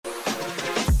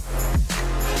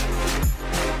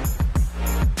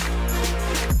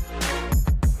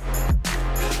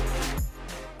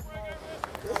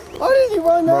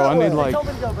going that Bro, I way. need like Tell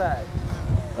me to go back.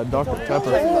 a Dr.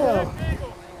 Pepper Yeah.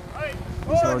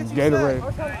 or Gatorade.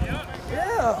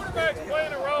 Yeah.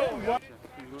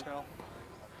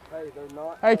 Hey, they're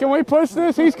not. Hey, can we push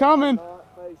this? He's coming. Not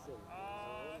facing.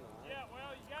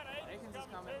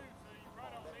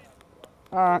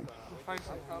 All right.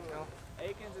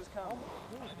 Akins is coming.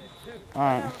 All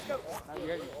right.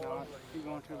 Keep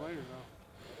going to later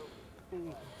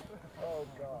though. Oh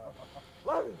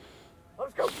God.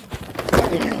 Let's go.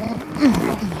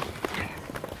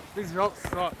 These ropes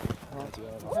suck.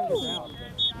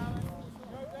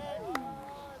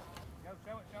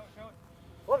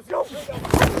 Let's go.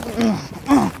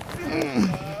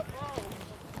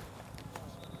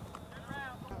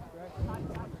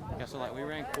 Yeah, so like we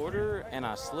ran quarter and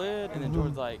I slid and then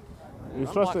George's like, You're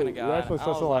supposed to. blocking a guy. You're actually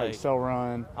supposed to like sell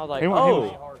run. I was like, He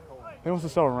oh. wants to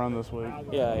sell a run this week.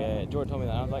 Yeah. George told me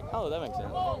that. I was like, oh, that makes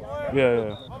sense.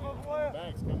 Yeah.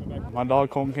 My dog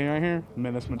Colton King right here.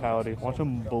 Menace mentality. Watch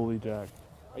him bully Jack.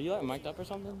 Are you like mic'd up or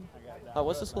something? Oh,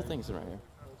 what's this little thing sitting right here?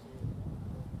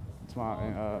 It's my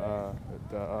I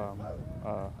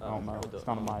don't know. It's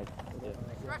not a mic.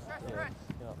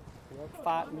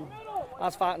 Fighting. I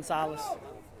was fighting Silas.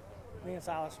 Me and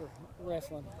Silas were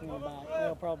wrestling in the back.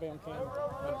 They'll probably be on camera.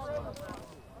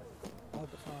 I hope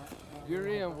it's not. You're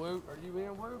in, Woot. Are you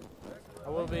in, Woot? I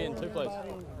will be in 2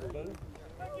 places.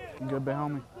 You good, big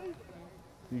homie?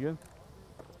 You good?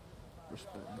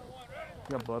 Respect.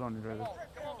 You got blood on your jersey.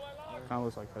 Kind of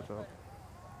looks like ketchup.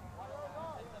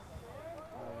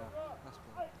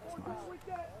 That's nice.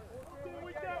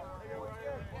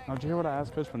 Now, did you hear what I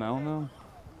asked Coach Fennell now?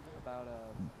 About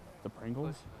The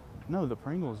Pringles? No, the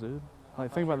Pringles, dude.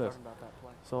 Like, think about this.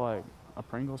 So, like, a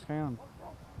Pringles can.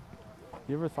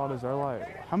 You ever thought, is there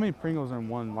like, how many Pringles in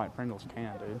one, like, Pringles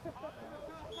can, dude?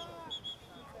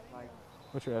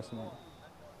 What's your estimate?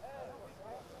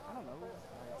 I don't know.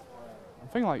 I'm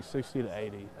thinking like 60 to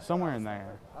 80, somewhere in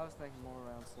there. I was thinking more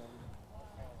around 70.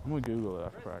 I'm gonna Google it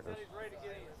after practice.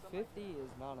 50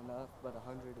 is not enough, but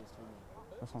 100 is too many.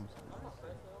 That's what I'm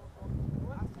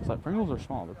saying. It's like Pringles are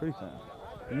small, they're pretty thin.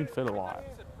 You can fit a lot.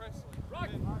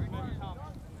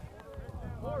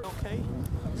 Okay.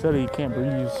 He said he can't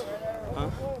breathe. Huh?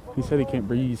 He said he can't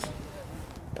breathe.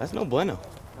 That's no bueno.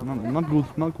 Not good,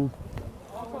 not good.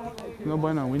 No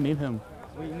bueno, we need him.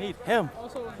 We need him.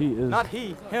 He is. Not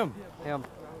he, him. Him.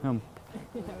 Him.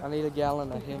 I need a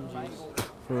gallon of him juice.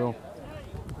 For real.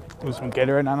 There's some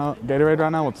Gatorade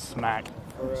right now with smack.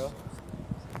 For real.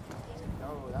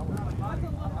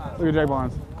 Look at Jake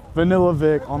Barnes. Vanilla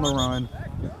Vic on the run.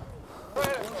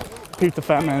 Keep the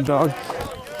fat man dog.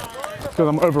 Because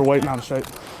I'm overweight and out of shape.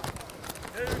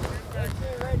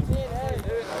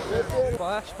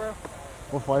 Splash, bro.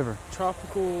 What flavor?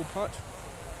 Tropical punch.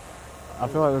 I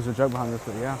feel like there's a joke behind this,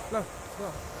 but yeah.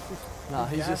 Nah,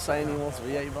 he's just saying he wants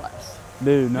V8 Blast.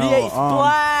 Dude, no.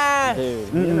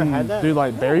 Dude, you ever had that? Dude,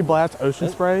 like Berry Blast Ocean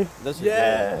Spray. Those are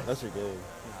good. Those are good.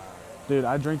 Dude,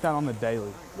 I drink that on the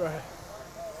daily.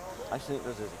 I used to think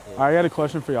those as a kid. All right, I got a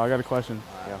question for y'all. I got a question.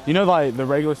 Yeah. You know, like the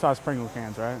regular size Pringle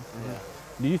cans, right? Yeah.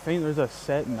 Do you think there's a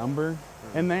set number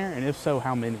in there? And if so,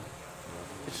 how many?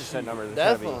 It's just that number.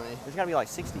 Definitely. There's gotta be like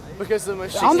 60. Because the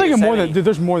machine, I'm thinking more than, 70. dude,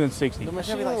 there's more than 60. the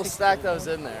machine will stack those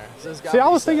in there. So it's See, gotta I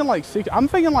be was set. thinking like 60. I'm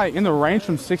thinking like in the range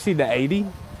from 60 to 80.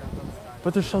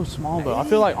 But they're so small though. I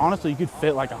feel like honestly you could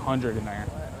fit like 100 in there.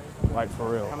 Like for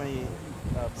real. How many?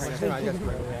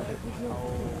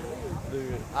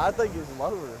 I think it's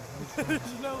lower.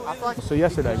 So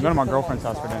yesterday, going to my girlfriend's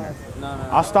house for dinner. No.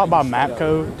 I stopped by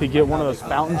Mapco to get one of those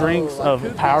fountain drinks of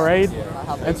Powerade.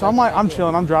 And so I'm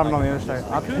chilling, I'm driving on the interstate.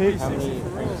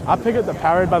 I pick up the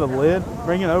Powerade by the lid,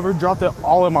 bring it over, dropped it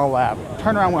all in my lap.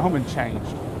 Turned around, went home and changed.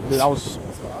 Dude, I was...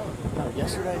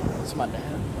 Yesterday, it's my dad.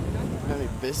 I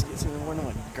made biscuits in the morning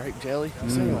with grape jelly. I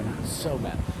was sitting like so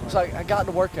mad. So I got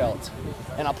the workouts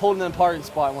and I pulled in the parking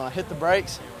spot. When I hit the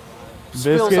brakes,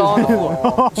 spills Biscuits. on the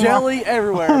floor. Jelly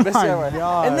everywhere, biscuits my everywhere.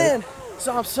 God. And then,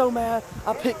 so I'm so mad,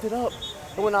 I picked it up.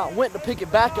 And when I went to pick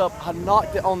it back up, I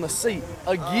knocked it on the seat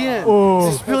again. Oh.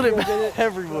 Just spilled it back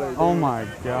everywhere. Dude. Oh my It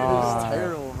was God.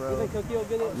 terrible, bro. You think Cookie will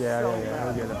get it? Yeah,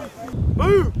 I'll get it.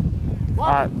 Move! All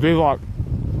right, V-Lock.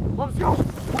 Let's go.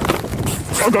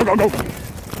 Go.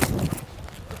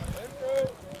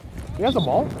 He has the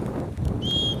ball?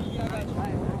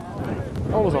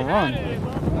 That was a run.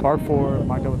 Part 4,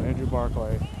 mic'd up with Andrew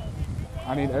Barclay.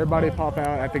 I need everybody to pop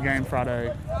out at the game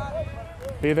Friday.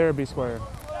 Be there, be square.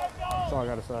 That's all I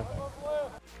gotta say.